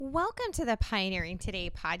Welcome to the Pioneering Today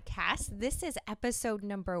podcast. This is episode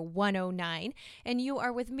number 109, and you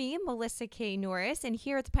are with me, Melissa K. Norris. And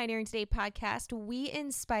here at the Pioneering Today podcast, we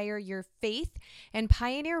inspire your faith and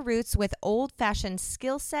pioneer roots with old-fashioned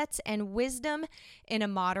skill sets and wisdom in a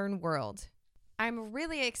modern world. I'm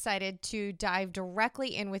really excited to dive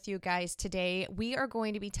directly in with you guys today. We are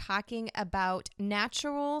going to be talking about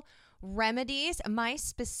natural remedies, my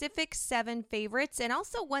specific 7 favorites, and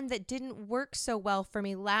also one that didn't work so well for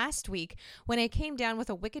me last week when I came down with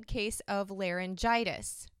a wicked case of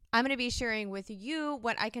laryngitis. I'm going to be sharing with you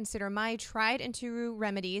what I consider my tried and true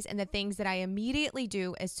remedies and the things that I immediately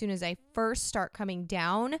do as soon as I first start coming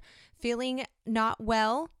down, feeling not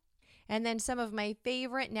well, and then some of my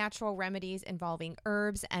favorite natural remedies involving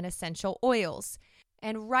herbs and essential oils.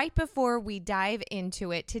 And right before we dive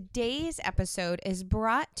into it, today's episode is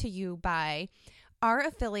brought to you by our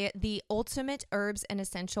affiliate, the Ultimate Herbs and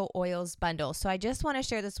Essential Oils Bundle. So I just want to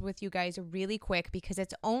share this with you guys really quick because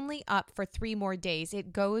it's only up for 3 more days.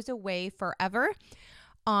 It goes away forever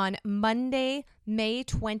on Monday, May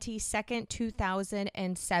 22nd,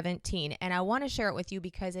 2017. And I want to share it with you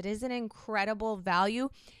because it is an incredible value.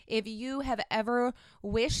 If you have ever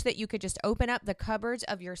wished that you could just open up the cupboards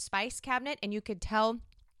of your spice cabinet and you could tell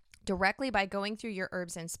directly by going through your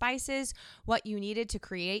herbs and spices what you needed to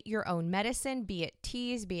create your own medicine, be it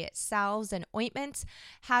teas, be it salves and ointments,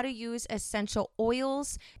 how to use essential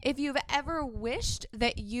oils. If you've ever wished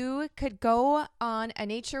that you could go on a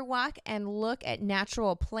nature walk and look at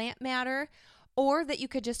natural plant matter, or that you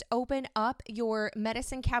could just open up your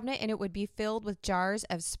medicine cabinet and it would be filled with jars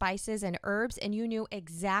of spices and herbs and you knew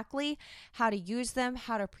exactly how to use them,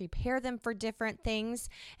 how to prepare them for different things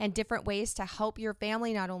and different ways to help your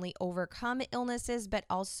family not only overcome illnesses, but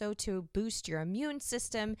also to boost your immune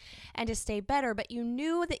system and to stay better. But you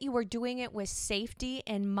knew that you were doing it with safety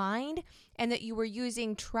in mind and that you were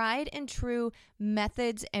using tried and true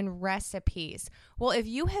methods and recipes. Well, if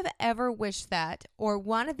you have ever wished that or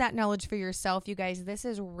wanted that knowledge for yourself, you guys, this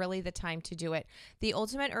is really the time to do it. The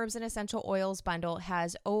Ultimate Herbs and Essential Oils Bundle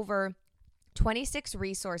has over 26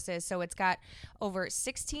 resources. So it's got over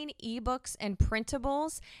 16 ebooks and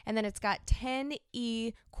printables, and then it's got 10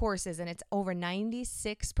 e-courses, and it's over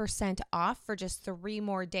 96% off for just 3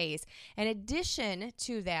 more days. In addition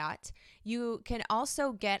to that, you can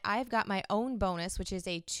also get, I've got my own bonus, which is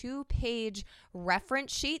a 2-page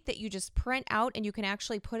reference sheet that you just print out and you can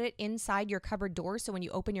actually put it inside your cupboard door. So when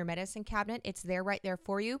you open your medicine cabinet, it's there right there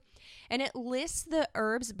for you. And it lists the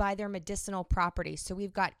herbs by their medicinal properties. So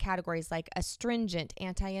we've got categories like astringent,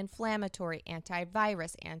 anti-inflammatory,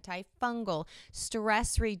 antivirus, antifungal,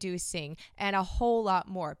 stress reducing, and a whole lot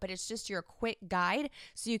more. But it's just your quick guide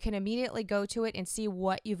so you can immediately go to it and see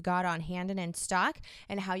what you've got on hand and in stock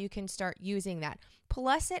and how you can start using that.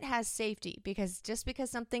 Plus, it has safety because just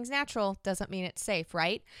because something's natural doesn't mean it's safe,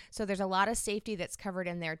 right? So there's a lot of safety that's covered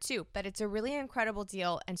in there too, but it's a really incredible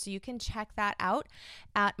deal. And so you can check that out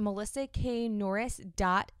at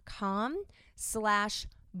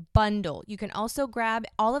melissaknorris.com/bundle. You can also grab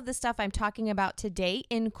all of the stuff I'm talking about today,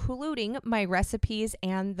 including my recipes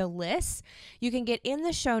and the lists. You can get in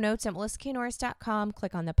the show notes at melissaknorris.com,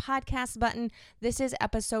 click on the podcast button. This is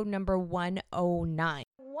episode number 109.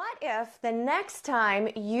 What if the next time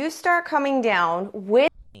you start coming down with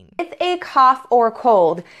a cough or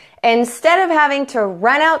cold, instead of having to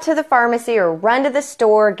run out to the pharmacy or run to the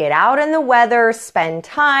store, get out in the weather, spend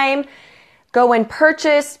time, go and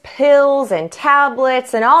purchase pills and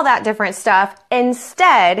tablets and all that different stuff.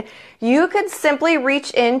 Instead, you could simply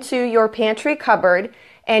reach into your pantry cupboard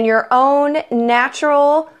and your own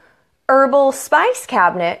natural herbal spice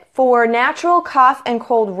cabinet for natural cough and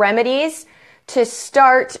cold remedies to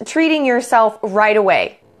start treating yourself right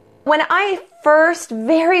away. When I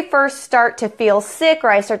very first start to feel sick, or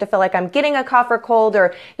I start to feel like I'm getting a cough or cold,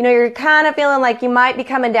 or you're kind of feeling like you might be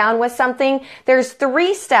coming down with something, there's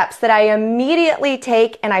 3 steps that I immediately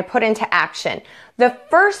take and I put into action. The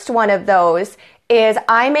first one of those is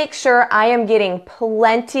I make sure I am getting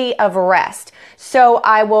plenty of rest. So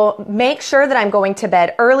I will make sure that I'm going to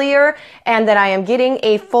bed earlier and that I am getting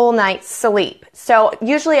a full night's sleep. So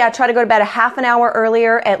usually I try to go to bed a half an hour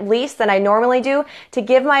earlier at least than I normally do to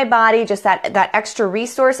give my body just that extra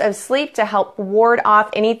resource of sleep to help ward off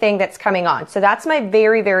anything that's coming on. So that's my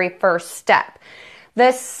very, very first step.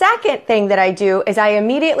 The second thing that I do is I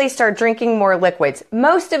immediately start drinking more liquids.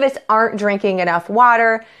 Most of us aren't drinking enough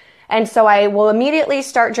water. And so I will immediately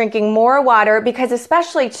start drinking more water because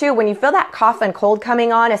especially too, when you feel that cough and cold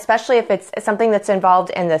coming on, especially if it's something that's involved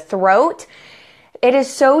in the throat, it is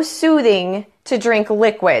so soothing to drink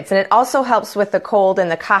liquids. And it also helps with the cold and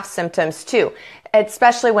the cough symptoms too.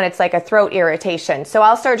 especially when it's like a throat irritation. So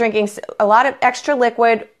I'll start drinking a lot of extra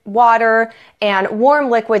liquid, water, and warm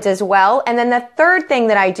liquids as well. And then the third thing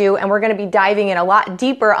that I do, and we're going to be diving in a lot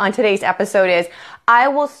deeper on today's episode, is I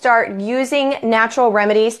will start using natural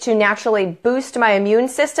remedies to naturally boost my immune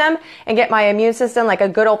system and get my immune system like a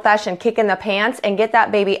good old-fashioned kick in the pants and get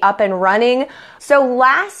that baby up and running. So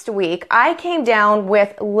last week, I came down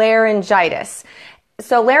with laryngitis.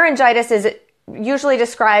 So laryngitis is usually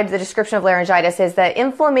described, the description of laryngitis is the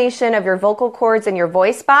inflammation of your vocal cords and your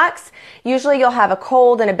voice box. Usually you'll have a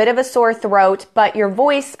cold and a bit of a sore throat, but your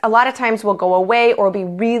voice a lot of times will go away or be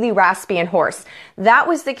really raspy and hoarse. That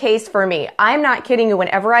was the case for me. I'm not kidding you.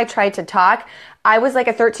 Whenever I tried to talk, I was like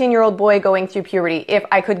a 13-year-old boy going through puberty. If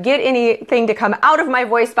I could get anything to come out of my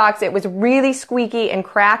voice box, it was really squeaky and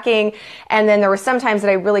cracking. And then there were some times that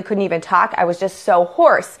I really couldn't even talk. I was just so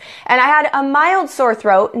hoarse. And I had a mild sore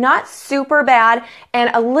throat, not super bad, and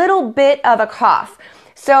a little bit of a cough.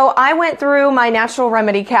 So I went through my natural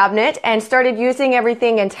remedy cabinet and started using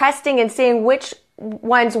everything and testing and seeing which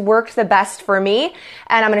ones worked the best for me.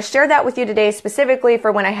 And I'm going to share that with you today specifically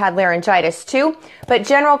for when I had laryngitis too, but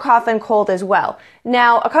general cough and cold as well.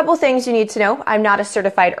 Now, a couple things you need to know. I'm not a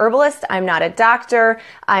certified herbalist. I'm not a doctor.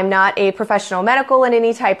 I'm not a professional medical in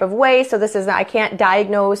any type of way. So this is not, I can't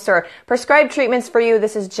diagnose or prescribe treatments for you.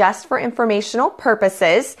 This is just for informational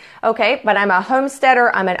purposes. Okay. But I'm a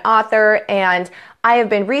homesteader. I'm an author, and I have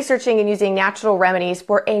been researching and using natural remedies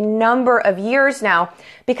for a number of years now,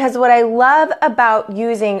 because what I love about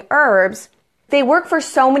using herbs, they work for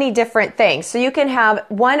so many different things. So you can have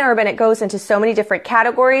one herb and it goes into so many different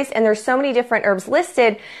categories, and there's so many different herbs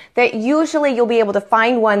listed that usually you'll be able to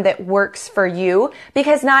find one that works for you,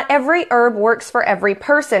 because not every herb works for every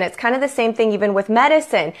person. It's kind of the same thing even with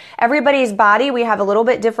medicine. Everybody's body, we have a little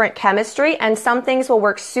bit different chemistry, and some things will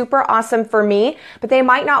work super awesome for me, but they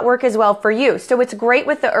might not work as well for you. So it's great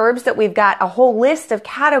with the herbs that we've got a whole list of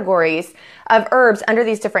categories of herbs under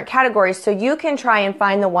these different categories, so you can try and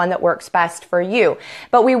find the one that works best for you.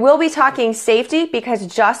 But we will be talking safety, because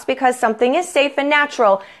just because something is safe and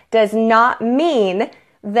natural does not mean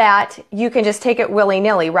that you can just take it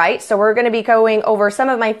willy-nilly, right? So we're going to be going over some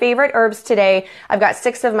of my favorite herbs today. I've got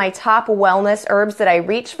 6 of my top wellness herbs that I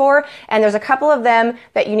reach for, and there's a couple of them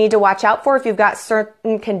that you need to watch out for if you've got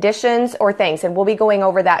certain conditions or things, and we'll be going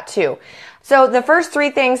over that too. So the first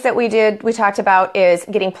 3 things that we talked about is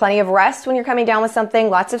getting plenty of rest when you're coming down with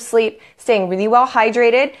something, lots of sleep, staying really well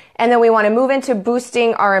hydrated, and then we want to move into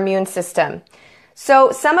boosting our immune system.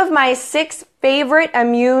 So some of my 6 favorite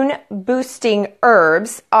immune boosting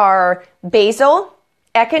herbs are basil,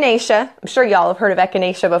 echinacea, I'm sure y'all have heard of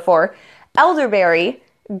echinacea before, elderberry,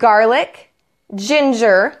 garlic,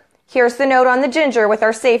 ginger. Here's the note on the ginger with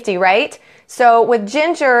our safety, right? So with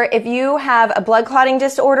ginger, if you have a blood clotting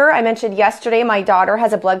disorder, I mentioned yesterday my daughter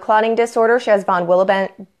has a blood clotting disorder. She has von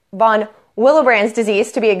Willebrand's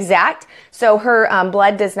disease, to be exact. So her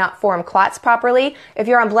blood does not form clots properly. If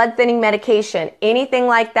you're on blood thinning medication, anything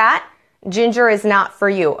like that, ginger is not for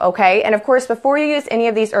you, okay? And of course, before you use any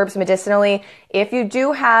of these herbs medicinally, if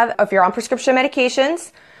you're on prescription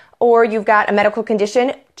medications, or you've got a medical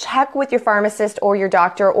condition, check with your pharmacist or your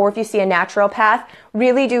doctor, or if you see a naturopath,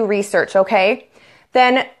 really do research, okay?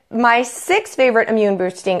 Then my 6th favorite immune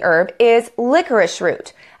boosting herb is licorice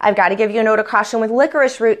root. I've got to give you a note of caution with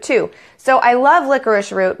licorice root too. So I love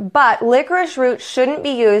licorice root, but licorice root shouldn't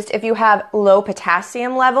be used if you have low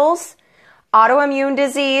potassium levels, autoimmune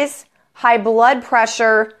disease, high blood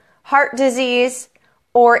pressure, heart disease,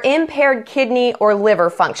 or impaired kidney or liver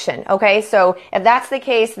function, okay? So if that's the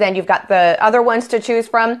case, then you've got the other ones to choose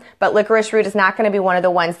from, but licorice root is not going to be one of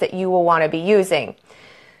the ones that you will want to be using.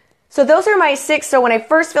 So those are my 6. So when I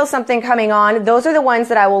first feel something coming on, those are the ones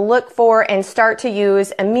that I will look for and start to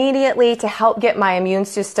use immediately to help get my immune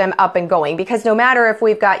system up and going. Because no matter if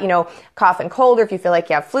we've got, cough and cold, or if you feel like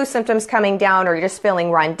you have flu symptoms coming down, or you're just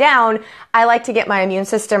feeling run down, I like to get my immune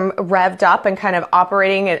system revved up and kind of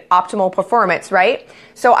operating at optimal performance, right?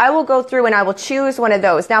 So I will go through and I will choose one of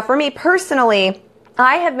those. Now for me personally,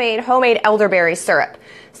 I have made homemade elderberry syrup.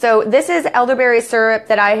 So this is elderberry syrup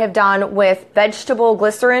that I have done with vegetable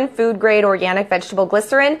glycerin, food grade organic vegetable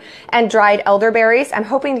glycerin, and dried elderberries. I'm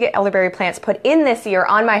hoping to get elderberry plants put in this year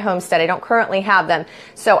on my homestead. I don't currently have them.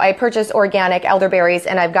 So I purchased organic elderberries,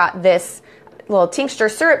 and I've got this little tincture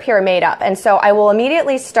syrup here made up. And so I will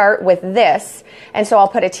immediately start with this. And so I'll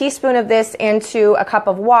put a teaspoon of this into a cup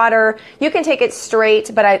of water. You can take it straight,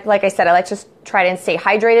 but like I said, I like to try to stay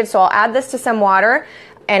hydrated. So I'll add this to some water,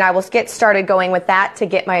 and I will get started going with that to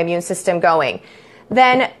get my immune system going.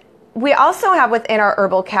 Then we also have within our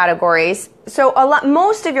herbal categories, so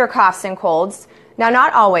most of your coughs and colds, Now,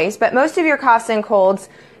 not always, but most of your coughs and colds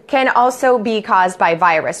can also be caused by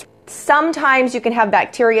virus. Sometimes you can have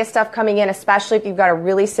bacteria stuff coming in, especially if you've got a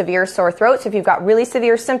really severe sore throat. So if you've got really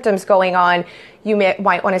severe symptoms going on, you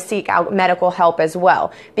might want to seek out medical help as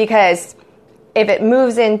well. Because if it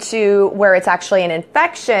moves into where it's actually an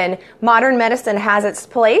infection, modern medicine has its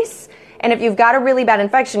place. And if you've got a really bad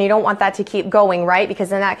infection, you don't want that to keep going, right?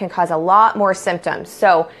 Because then that can cause a lot more symptoms.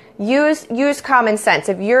 So use common sense.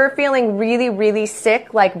 If you're feeling really, really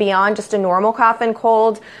sick, like beyond just a normal cough and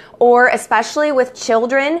cold, or especially with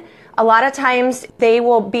children, a lot of times they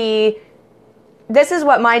will be, this is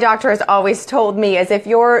what my doctor has always told me, is if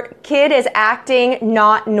your kid is acting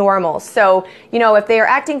not normal. So, if they are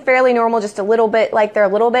acting fairly normal, just a little bit like they're a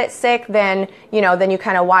little bit sick, then you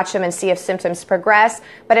kind of watch them and see if symptoms progress.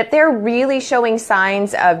 But if they're really showing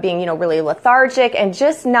signs of being, really lethargic and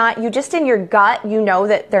just in your gut,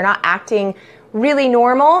 that they're not acting really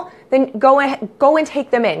normal, then go and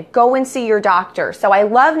take them in. Go and see your doctor. So I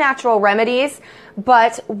love natural remedies,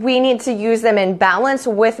 but we need to use them in balance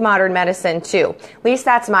with modern medicine too. At least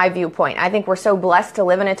that's my viewpoint. I think we're so blessed to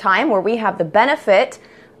live in a time where we have the benefit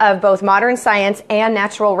of both modern science and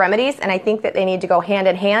natural remedies, and I think that they need to go hand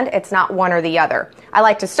in hand. It's not one or the other. I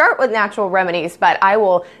like to start with natural remedies, but I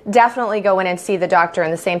will definitely go in and see the doctor,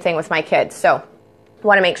 and the same thing with my kids. So I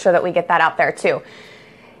want to make sure that we get that out there too.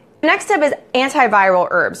 Next up is antiviral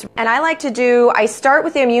herbs. And I start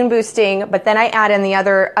with the immune boosting, but then I add in the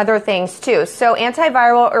other things too. So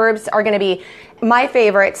antiviral herbs are going to be my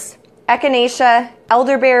favorites: echinacea,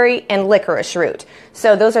 elderberry, and licorice root.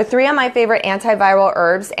 So those are 3 of my favorite antiviral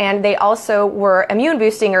herbs, and they also were immune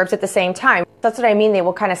boosting herbs at the same time. That's what I mean. They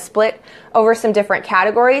will kind of split over some different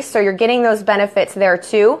categories. So you're getting those benefits there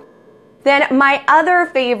too. Then my other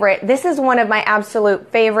favorite, this is one of my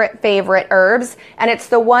absolute favorite herbs, and it's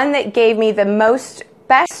the one that gave me the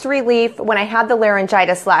best relief when I had the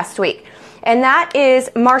laryngitis last week. And that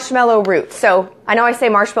is marshmallow root. So I know I say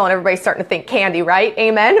marshmallow and everybody's starting to think candy, right?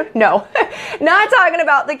 Amen? No, not talking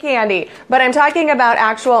about the candy, but I'm talking about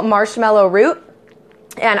actual marshmallow root.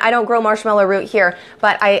 And I don't grow marshmallow root here,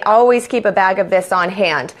 but I always keep a bag of this on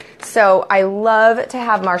hand. So I love to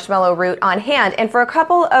have marshmallow root on hand, and for a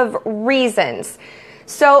couple of reasons.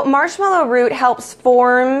 So marshmallow root helps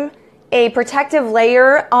form a protective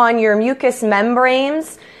layer on your mucous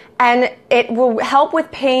membranes, and it will help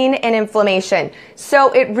with pain and inflammation.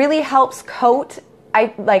 So it really helps coat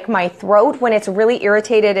my throat when it's really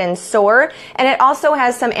irritated and sore. And it also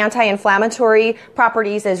has some anti-inflammatory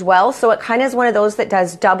properties as well. So it kind of is one of those that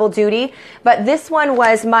does double duty. But this one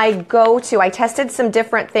was my go-to. I tested some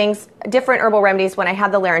different herbal remedies when I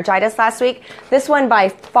had the laryngitis last week. This one by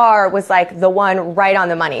far was like the one right on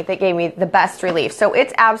the money that gave me the best relief. So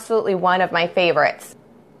it's absolutely one of my favorites.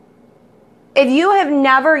 If you have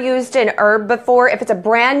never used an herb before, if it's a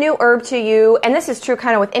brand new herb to you, and this is true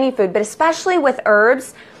kind of with any food, but especially with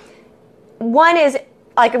herbs, one is,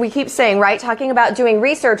 like we keep saying, right, talking about doing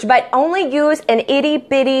research, but only use an itty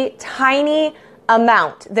bitty tiny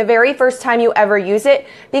amount the very first time you ever use it.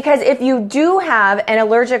 Because if you do have an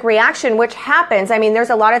allergic reaction, which happens, there's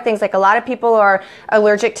a lot of things, like a lot of people are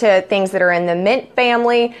allergic to things that are in the mint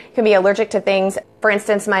family, you can be allergic to things. For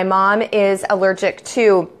instance, my mom is allergic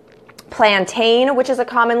to plantain, which is a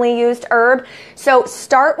commonly used herb. So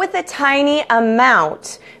start with a tiny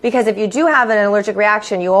amount, because if you do have an allergic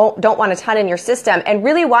reaction, you don't want a ton in your system, and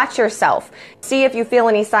really watch yourself. See if you feel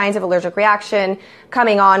any signs of allergic reaction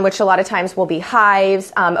coming on, which a lot of times will be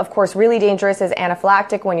hives. Of course, really dangerous is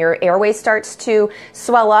anaphylactic, when your airway starts to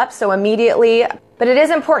swell up. So immediately. But it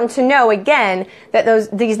is important to know, again, that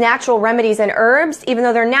these natural remedies and herbs, even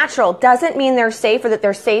though they're natural, doesn't mean they're safe or that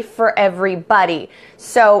they're safe for everybody.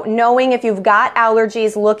 So knowing if you've got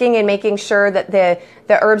allergies, looking and making sure that the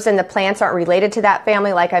herbs and the plants aren't related to that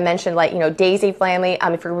family, like I mentioned, daisy family.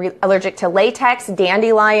 If you're allergic to latex,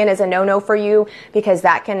 dandelion is a no-no for you, because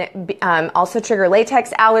that can also trigger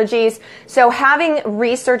latex allergies. So having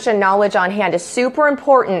research and knowledge on hand is super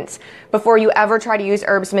important before you ever try to use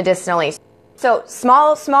herbs medicinally. So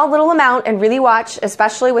small little amount, and really watch,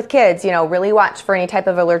 especially with kids, really watch for any type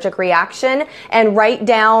of allergic reaction, and write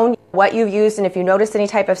down what you've used and if you notice any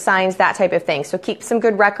type of signs, that type of thing. So keep some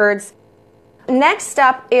good records. Next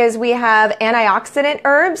up is we have antioxidant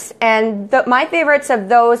herbs, and my favorites of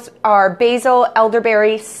those are basil,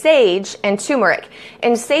 elderberry, sage, and turmeric.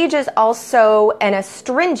 And sage is also an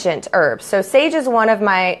astringent herb. So sage is one of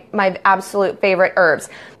my absolute favorite herbs.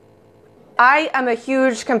 I am a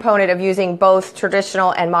huge component of using both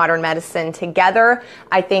traditional and modern medicine together.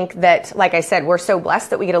 I think that, like I said, we're so blessed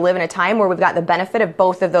that we get to live in a time where we've got the benefit of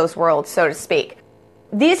both of those worlds, so to speak.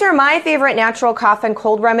 These are my favorite natural cough and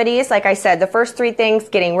cold remedies. Like I said, the first three things: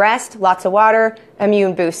 getting rest, lots of water,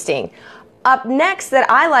 immune boosting. Up next that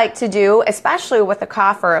I like to do, especially with a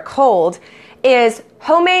cough or a cold, is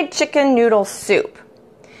homemade chicken noodle soup.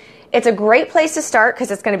 It's a great place to start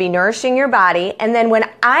because it's going to be nourishing your body. And then when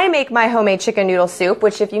I make my homemade chicken noodle soup,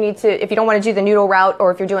 which if you don't want to do the noodle route,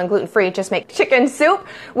 or if you're doing gluten-free, just make chicken soup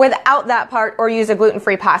without that part, or use a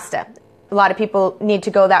gluten-free pasta. A lot of people need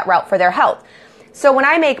to go that route for their health. So when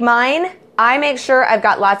I make mine, I make sure I've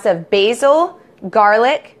got lots of basil,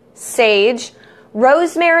 garlic, sage,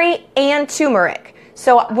 rosemary, and turmeric.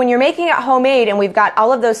 So when you're making it homemade and we've got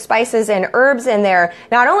all of those spices and herbs in there,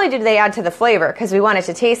 not only do they add to the flavor because we want it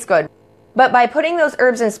to taste good, but by putting those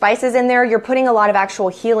herbs and spices in there, you're putting a lot of actual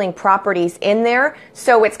healing properties in there.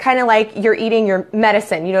 So it's kind of like you're eating your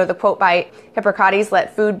medicine. You know the quote by Hippocrates,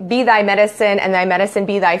 let food be thy medicine and thy medicine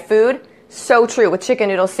be thy food. So true with chicken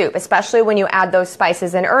noodle soup, especially when you add those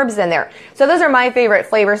spices and herbs in there. So those are my favorite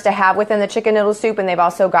flavors to have within the chicken noodle soup, and they've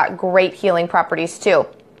also got great healing properties too.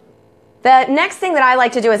 The next thing that I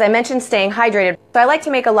like to do is, I mentioned staying hydrated. So I like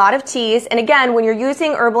to make a lot of teas. And again, when you're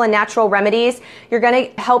using herbal and natural remedies, you're going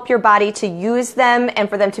to help your body to use them and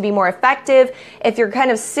for them to be more effective if you're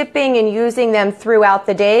kind of sipping and using them throughout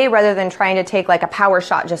the day rather than trying to take like a power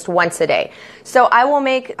shot just once a day. So I will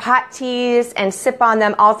make hot teas and sip on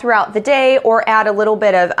them all throughout the day, or add a little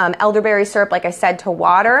bit of elderberry syrup, like I said, to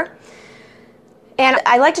water. And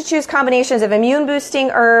I like to choose combinations of immune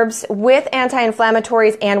boosting herbs with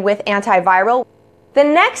anti-inflammatories and with antiviral. The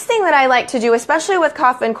next thing that I like to do, especially with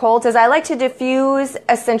cough and colds, is I like to diffuse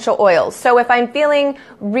essential oils. So if I'm feeling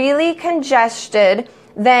really congested,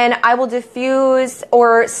 then I will diffuse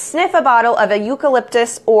or sniff a bottle of a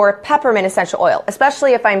eucalyptus or peppermint essential oil,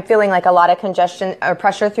 especially if I'm feeling like a lot of congestion or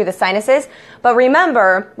pressure through the sinuses. But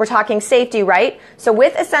remember, we're talking safety, right? So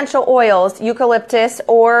with essential oils, eucalyptus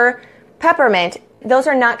or peppermint, those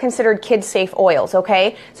are not considered kid-safe oils,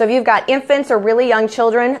 okay? So if you've got infants or really young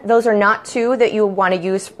children, those are not two that you want to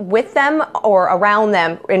use with them or around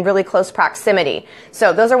them in really close proximity.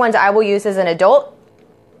 So those are ones I will use as an adult.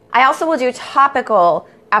 I also will do topical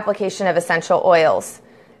application of essential oils.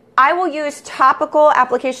 I will use topical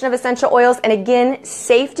application of essential oils, and again,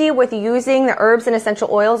 safety with using the herbs and essential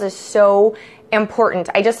oils is so important.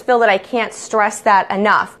 I just feel that I can't stress that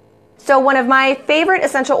enough. So one of my favorite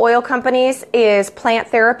essential oil companies is Plant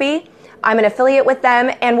Therapy. I'm an affiliate with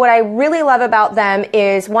them, and what I really love about them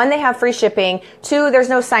is, one, they have free shipping. Two, there's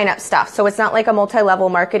no sign-up stuff, so it's not like a multi-level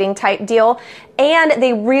marketing type deal. And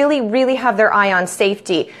they really, really have their eye on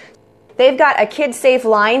safety. They've got a kid-safe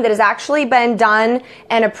line that has actually been done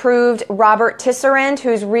and approved. Robert Tisserand,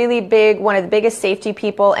 who's really big, one of the biggest safety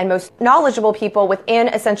people and most knowledgeable people within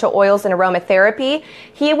essential oils and aromatherapy,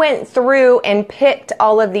 he went through and picked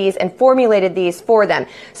all of these and formulated these for them.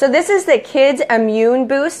 So this is the Kids Immune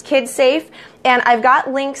Boost, Kid Safe. And I've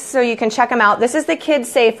got links so you can check them out. This is the Kid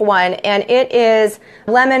Safe one, and it is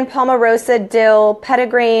lemon, palmarosa, dill,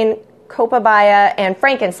 petitgrain, copaiba, and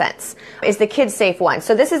frankincense is the Kid Safe one.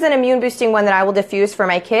 So this is an immune boosting one that I will diffuse for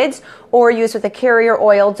my kids, or use with a carrier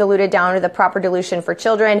oil diluted down to the proper dilution for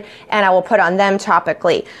children, and I will put on them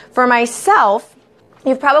topically. For myself,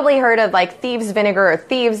 you've probably heard of like Thieves Vinegar or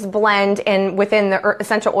Thieves Blend within the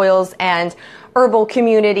essential oils and herbal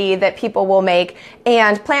community that people will make.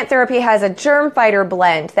 And Plant Therapy has a Germ Fighter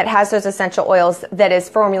blend that has those essential oils that is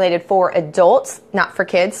formulated for adults, not for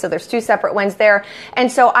kids. So there's two separate ones there. And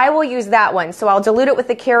so I will use that one. So I'll dilute it with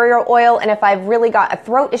the carrier oil. And if I've really got a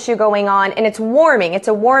throat issue going on and it's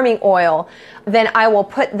a warming oil, then I will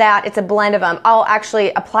put that, it's a blend of them. I'll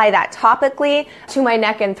actually apply that topically to my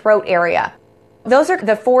neck and throat area. Those are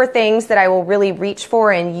the four things that I will really reach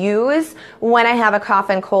for and use when I have a cough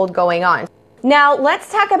and cold going on. Now,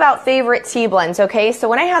 let's talk about favorite tea blends, okay? So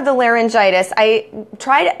when I had the laryngitis, I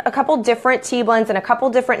tried a couple different tea blends and a couple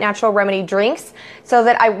different natural remedy drinks, so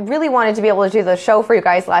that I really wanted to be able to do the show for you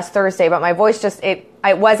guys last Thursday, but my voice just, it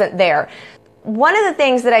wasn't there. One of the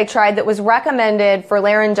things that I tried that was recommended for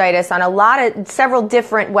laryngitis on several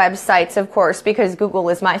different websites, of course, because Google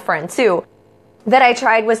is my friend too, that I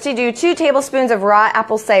tried was to do 2 tablespoons of raw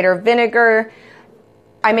apple cider vinegar.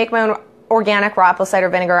 I make my own organic raw apple cider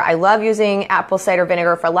vinegar. I love using apple cider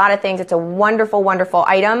vinegar for a lot of things. It's a wonderful, wonderful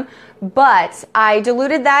item. But I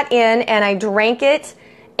diluted that in and I drank it.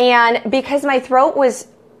 And because my throat was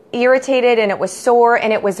irritated and it was sore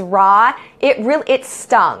and it was raw, it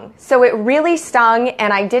stung. So it really stung,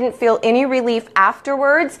 and I didn't feel any relief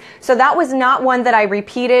afterwards. So that was not one that I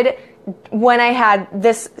repeated when I had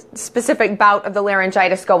this specific bout of the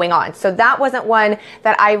laryngitis going on. So that wasn't one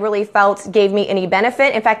that I really felt gave me any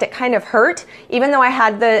benefit. In fact, it kind of hurt. Even though I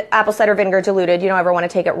had the apple cider vinegar diluted, you don't ever want to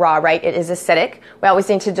take it raw, right? It is acidic. We always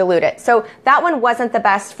need to dilute it. So that one wasn't the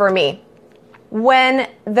best for me. When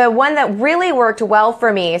the one that really worked well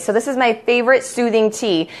for me, so this is my favorite soothing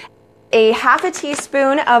tea, a half a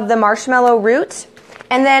teaspoon of the marshmallow root,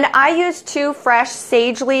 and then I use 2 fresh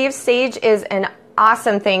sage leaves. Sage is an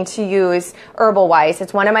awesome thing to use herbal wise.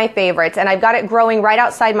 It's one of my favorites, and I've got it growing right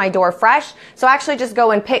outside my door fresh. So I actually just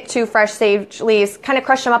go and pick 2 fresh sage leaves, kind of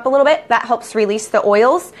crush them up a little bit. That helps release the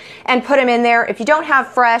oils, and put them in there. If you don't have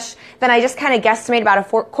fresh, then I just kind of guesstimate about a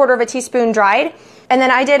quarter of a teaspoon dried. And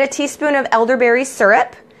then I did a teaspoon of elderberry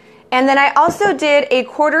syrup. And then I also did a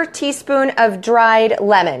quarter teaspoon of dried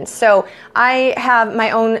lemon. So I have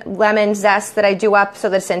my own lemon zest that I do up so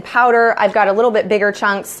that it's in powder. I've got a little bit bigger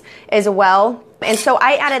chunks as well. And so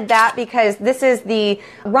I added that because this is the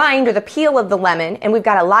rind or the peel of the lemon, and we've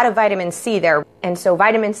got a lot of vitamin C there. And so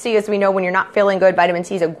vitamin C, as we know, when you're not feeling good, vitamin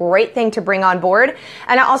C is a great thing to bring on board.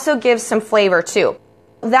 And it also gives some flavor too.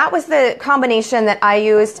 That was the combination that I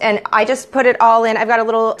used, and I just put it all in. I've got a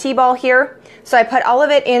little tea ball here. So I put all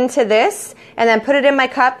of it into this and then put it in my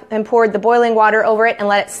cup and poured the boiling water over it and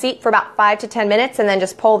let it seep for about 5 to 10 minutes and then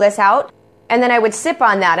just pull this out. And then I would sip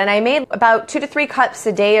on that. And I made about 2 to 3 cups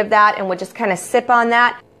a day of that and would just kind of sip on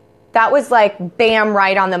that. That was like bam,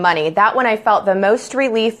 right on the money. That one I felt the most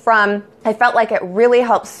relief from. I felt like it really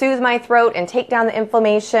helped soothe my throat and take down the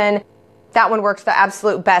inflammation. That one works the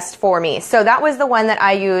absolute best for me. So that was the one that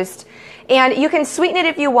I used. And you can sweeten it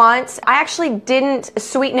if you want. I actually didn't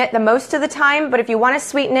sweeten it the most of the time, but if you want to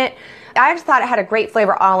sweeten it, I just thought it had a great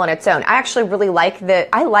flavor all on its own. I actually really like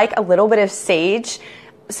I like a little bit of sage.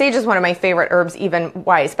 Sage is one of my favorite herbs even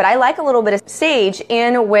wise, but I like a little bit of sage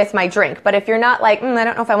in with my drink. But if you're not like, I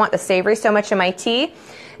don't know if I want the savory so much in my tea,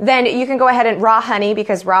 then you can go ahead and raw honey,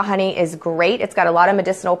 because raw honey is great. It's got a lot of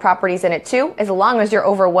medicinal properties in it too, as long as you're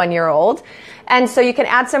over 1 year old. And so you can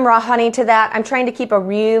add some raw honey to that. I'm trying to keep a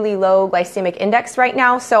really low glycemic index right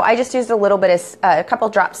now, so I just used a little bit of, a couple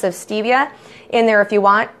drops of stevia in there if you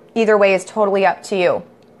want. Either way is totally up to you.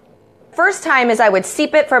 First time is I would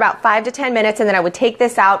steep it for about 5 to 10 minutes, and then I would take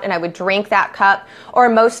this out and I would drink that cup or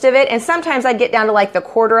most of it. And sometimes I'd get down to like the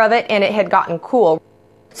quarter of it and it had gotten cool.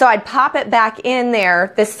 So I'd pop it back in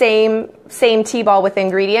there, the same tea ball with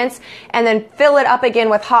ingredients, and then fill it up again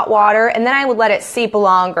with hot water. And then I would let it seep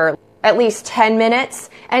longer, at least 10 minutes.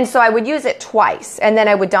 And so I would use it twice, and then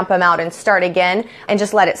I would dump them out and start again and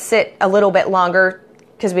just let it sit a little bit longer,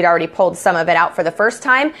 because we'd already pulled some of it out for the first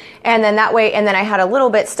time. And then that way, and then I had a little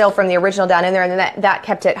bit still from the original down in there, and then that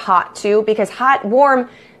kept it hot too, because warm,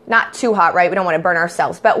 not too hot, right? We don't want to burn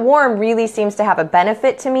ourselves, but warm really seems to have a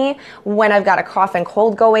benefit to me when I've got a cough and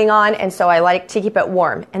cold going on. And so I like to keep it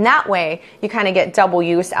warm. And that way you kind of get double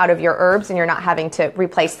use out of your herbs and you're not having to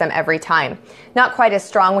replace them every time. Not quite as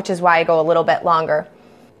strong, which is why I go a little bit longer.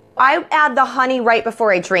 I add the honey right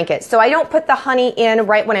before I drink it. So I don't put the honey in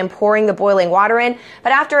right when I'm pouring the boiling water in,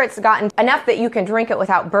 but after it's gotten enough that you can drink it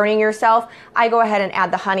without burning yourself, I go ahead and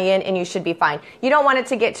add the honey in and you should be fine. You don't want it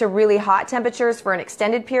to get to really hot temperatures for an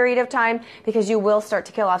extended period of time, because you will start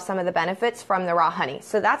to kill off some of the benefits from the raw honey.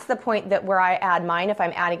 So that's the point that where I add mine if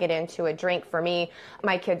I'm adding it into a drink for me.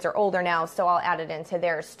 My kids are older now, so I'll add it into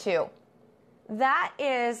theirs too. That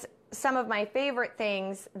is some of my favorite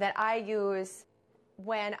things that I use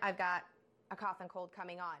when I've got a cough and cold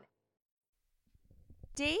coming on.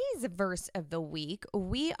 Today's verse of the week,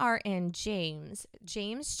 we are in James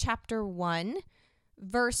chapter 1,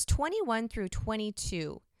 verse 21 through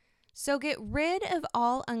 22. So get rid of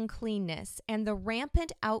all uncleanness and the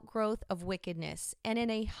rampant outgrowth of wickedness, and in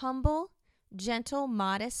a humble, gentle,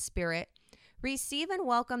 modest spirit, receive and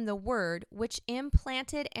welcome the word which,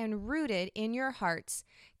 implanted and rooted in your hearts,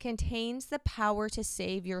 contains the power to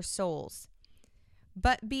save your souls.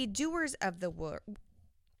 But be doers of the word.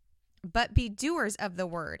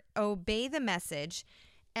 Obey the message,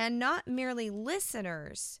 and not merely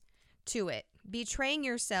listeners to it, betraying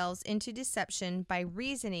yourselves into deception by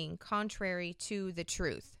reasoning contrary to the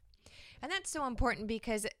truth. And that's so important,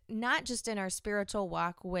 because not just in our spiritual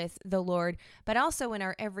walk with the Lord, but also in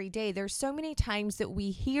our everyday, there's so many times that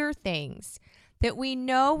we hear things that we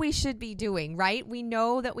know we should be doing, right? We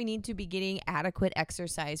know that we need to be getting adequate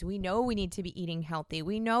exercise. We know we need to be eating healthy.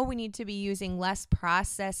 We know we need to be using less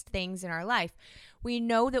processed things in our life. We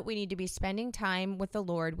know that we need to be spending time with the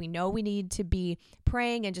Lord. We know we need to be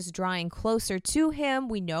praying and just drawing closer to Him.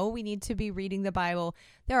 We know we need to be reading the Bible.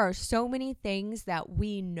 There are so many things that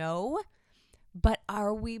we know, but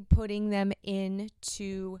are we putting them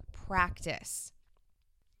into practice?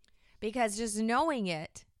 because just knowing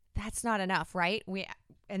it, that's not enough, right?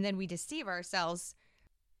 And then we deceive ourselves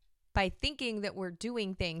by thinking that we're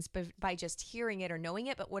doing things by just hearing it or knowing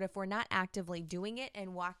it. But what if we're not actively doing it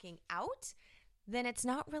and walking out? Then it's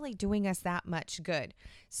not really doing us that much good.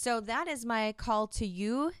 So that is my call to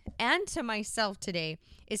you and to myself today,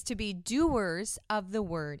 is to be doers of the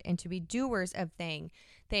word and to be doers of things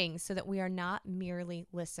so that we are not merely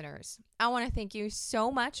listeners. I want to thank you so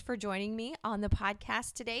much for joining me on the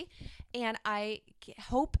podcast today. And I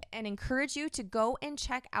hope and encourage you to go and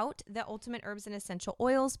check out the Ultimate Herbs and Essential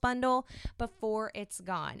Oils bundle before it's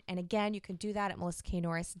gone. And again, you can do that at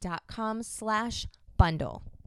melissaknorris.com/bundle.